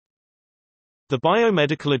The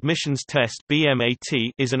BioMedical Admissions Test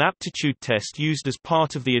 (BMAT) is an aptitude test used as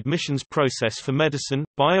part of the admissions process for medicine,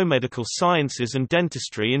 biomedical sciences and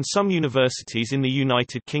dentistry in some universities in the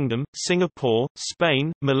United Kingdom, Singapore,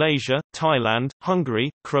 Spain, Malaysia, Thailand, Hungary,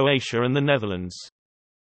 Croatia and the Netherlands.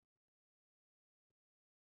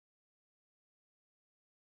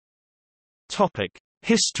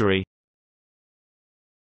 History.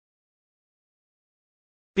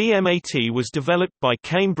 BMAT was developed by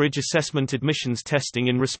Cambridge Assessment Admissions Testing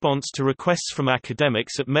in response to requests from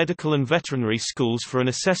academics at medical and veterinary schools for an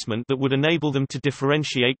assessment that would enable them to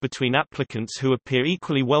differentiate between applicants who appear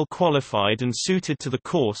equally well qualified and suited to the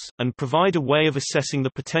course, and provide a way of assessing the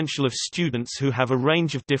potential of students who have a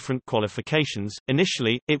range of different qualifications.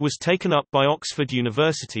 Initially, it was taken up by Oxford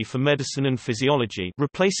University for Medicine and Physiology,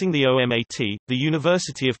 replacing the OMAT, the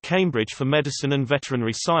University of Cambridge for Medicine and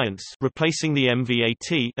Veterinary Science, replacing the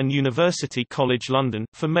MVAT, and University College London,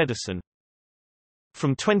 for medicine.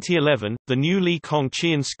 From 2011, the new Lee Kong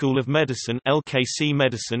Chian School of Medicine (LKC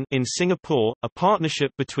Medicine) in Singapore, a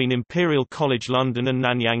partnership between Imperial College London and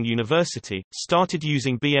Nanyang University, started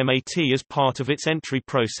using BMAT as part of its entry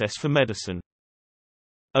process for medicine.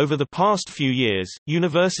 Over the past few years,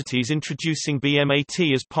 universities introducing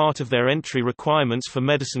BMAT as part of their entry requirements for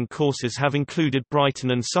medicine courses have included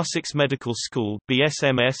Brighton and Sussex Medical School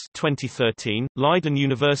 (BSMS) 2013, Leiden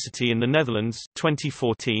University in the Netherlands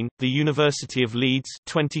 2014, the University of Leeds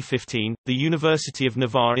 2015, the University of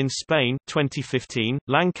Navarre in Spain 2015,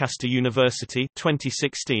 Lancaster University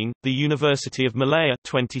 2016, the University of Malaya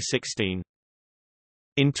 2016.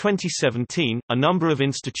 In 2017, a number of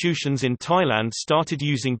institutions in Thailand started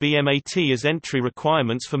using BMAT as entry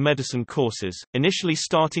requirements for medicine courses, initially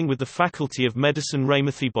starting with the Faculty of Medicine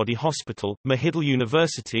Ramathibodi Hospital, Mahidol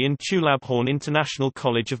University and Chulabhorn International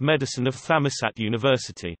College of Medicine of Thammasat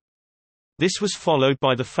University. This was followed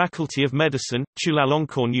by the Faculty of Medicine,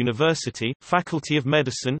 Chulalongkorn University, Faculty of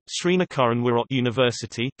Medicine, Srinakuranwarot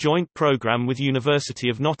University, joint program with University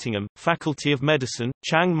of Nottingham, Faculty of Medicine,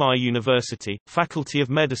 Chiang Mai University, Faculty of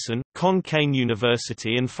Medicine, Kon Kaen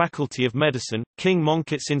University and Faculty of Medicine, King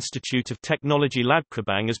Mongkut's Institute of Technology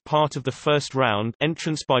Ladkrabang as part of the first round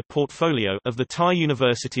entrance by portfolio of the Thai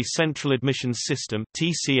University Central Admissions System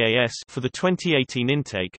 (TCAS) for the 2018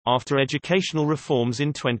 intake, after educational reforms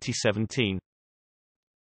in 2017.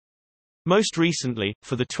 Most recently,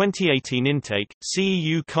 for the 2018 intake,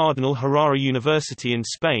 CEU Cardinal Herrera University in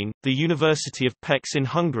Spain, the University of Pécs in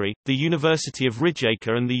Hungary, the University of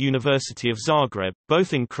Rijeka and the University of Zagreb,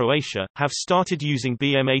 both in Croatia, have started using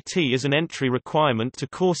BMAT as an entry requirement to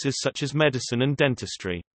courses such as medicine and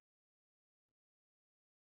dentistry.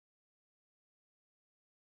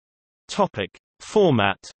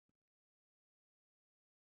 Format.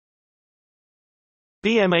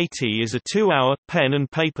 BMAT is a 2-hour, pen and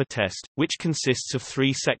paper test, which consists of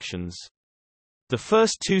 3 sections. The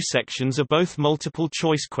first 2 sections are both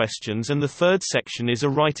multiple-choice questions and the third section is a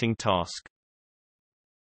writing task.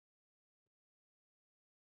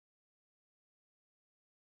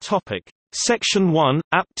 Section 1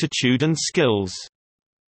 – Aptitude and Skills.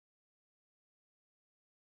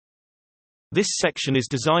 This section is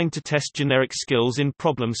designed to test generic skills in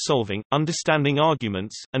problem-solving, understanding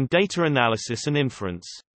arguments, and data analysis and inference.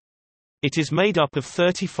 It is made up of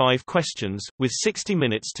 35 questions, with 60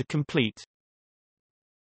 minutes to complete.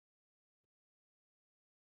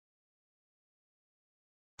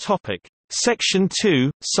 Section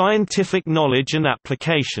 2 – Scientific Knowledge and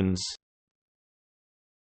Applications.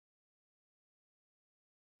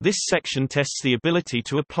 This section tests the ability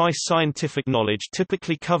to apply scientific knowledge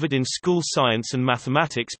typically covered in school science and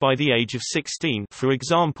mathematics by the age of 16, for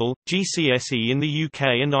example, GCSE in the UK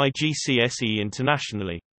and IGCSE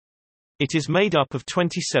internationally. It is made up of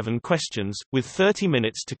 27 questions, with 30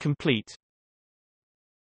 minutes to complete.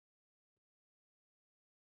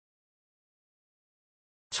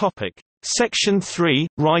 Section 3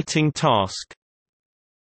 – Writing task.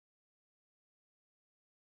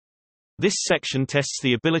 This section tests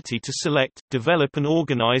the ability to select, develop and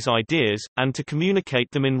organize ideas, and to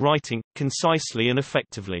communicate them in writing, concisely and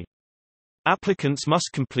effectively. Applicants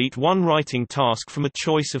must complete one writing task from a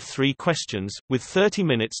choice of 3 questions, with 30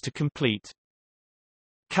 minutes to complete.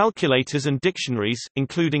 Calculators and dictionaries,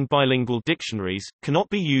 including bilingual dictionaries, cannot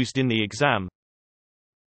be used in the exam.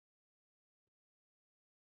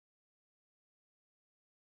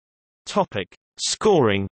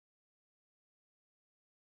 Scoring.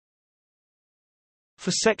 For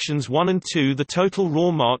sections 1 and 2, the total raw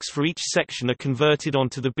marks for each section are converted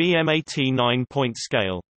onto the BMAT 9-point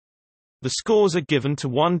scale. The scores are given to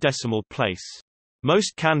 1 decimal place.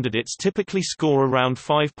 Most candidates typically score around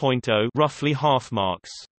 5.0, roughly half marks.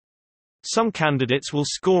 Some candidates will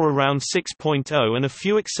score around 6.0 and a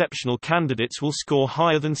few exceptional candidates will score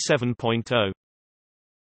higher than 7.0.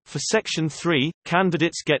 For Section 3,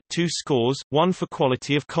 candidates get 2 scores, one for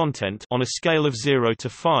quality of content on a scale of 0 to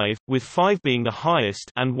 5, with 5 being the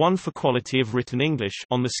highest, and one for quality of written English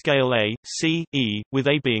on the scale A, C, E, with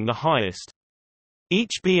A being the highest.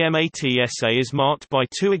 Each BMAT essay is marked by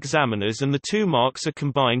 2 examiners and the 2 marks are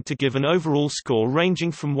combined to give an overall score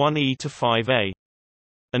ranging from 1E to 5A.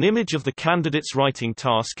 An image of the candidate's writing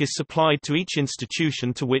task is supplied to each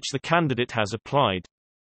institution to which the candidate has applied.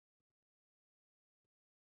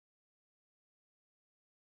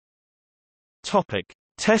 Topic: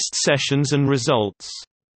 Test sessions and results.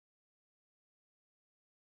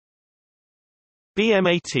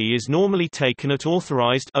 BMAT is normally taken at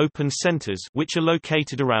authorized open centers which are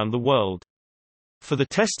located around the world. For the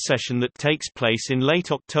test session that takes place in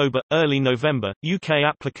late October, early November, UK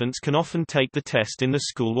applicants can often take the test in the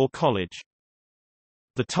school or college.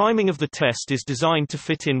 The timing of the test is designed to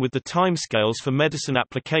fit in with the timescales for medicine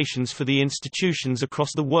applications for the institutions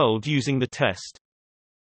across the world using the test.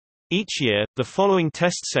 Each year, the following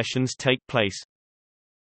test sessions take place: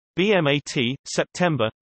 BMAT, September;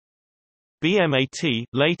 BMAT,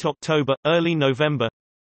 late October, early November;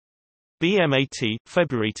 BMAT,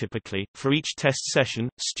 February. Typically, for each test session,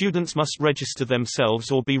 students must register themselves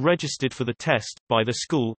or be registered for the test, by the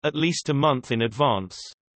school, at least a month in advance.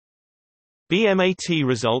 BMAT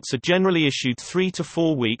results are generally issued 3 to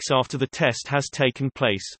 4 weeks after the test has taken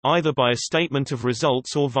place, either by a statement of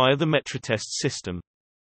results or via the MetroTest system.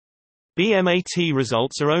 BMAT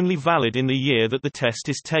results are only valid in the year that the test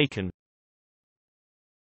is taken.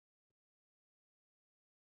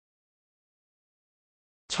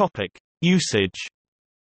 Topic: Usage.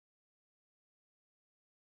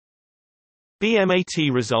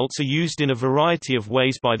 BMAT results are used in a variety of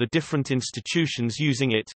ways by the different institutions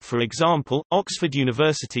using it. For example, Oxford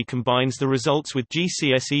University combines the results with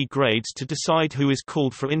GCSE grades to decide who is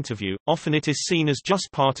called for interview. Often it is seen as just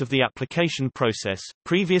part of the application process.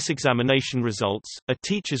 Previous examination results, a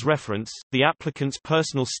teacher's reference, the applicant's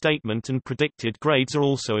personal statement and predicted grades are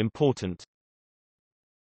also important.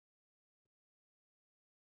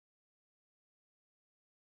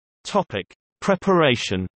 Topic: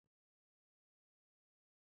 Preparation.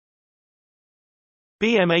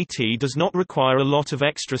 BMAT does not require a lot of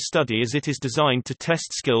extra study as it is designed to test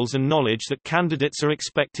skills and knowledge that candidates are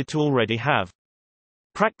expected to already have.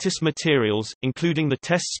 Practice materials, including the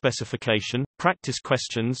test specification, practice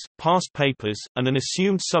questions, past papers, and an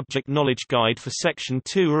assumed subject knowledge guide for Section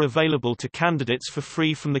 2 are available to candidates for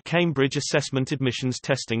free from the Cambridge Assessment Admissions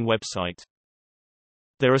Testing website.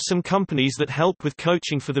 There are some companies that help with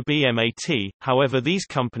coaching for the BMAT, however these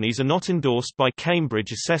companies are not endorsed by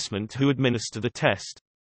Cambridge Assessment who administer the test.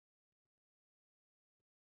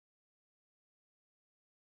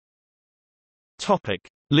 Topic: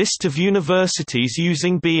 List of universities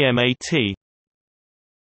using BMAT.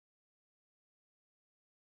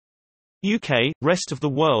 UK, rest of the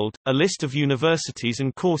world, a list of universities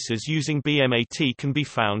and courses using BMAT can be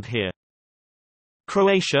found here.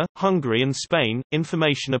 Croatia, Hungary and Spain,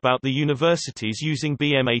 information about the universities using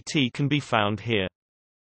BMAT can be found here.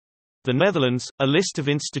 The Netherlands, a list of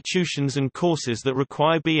institutions and courses that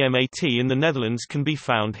require BMAT in the Netherlands can be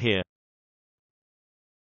found here.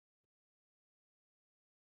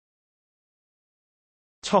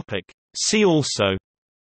 Topic: See also: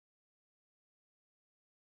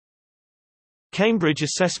 Cambridge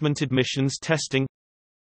Assessment Admissions Testing,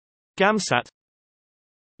 GAMSAT,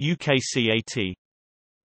 UKCAT.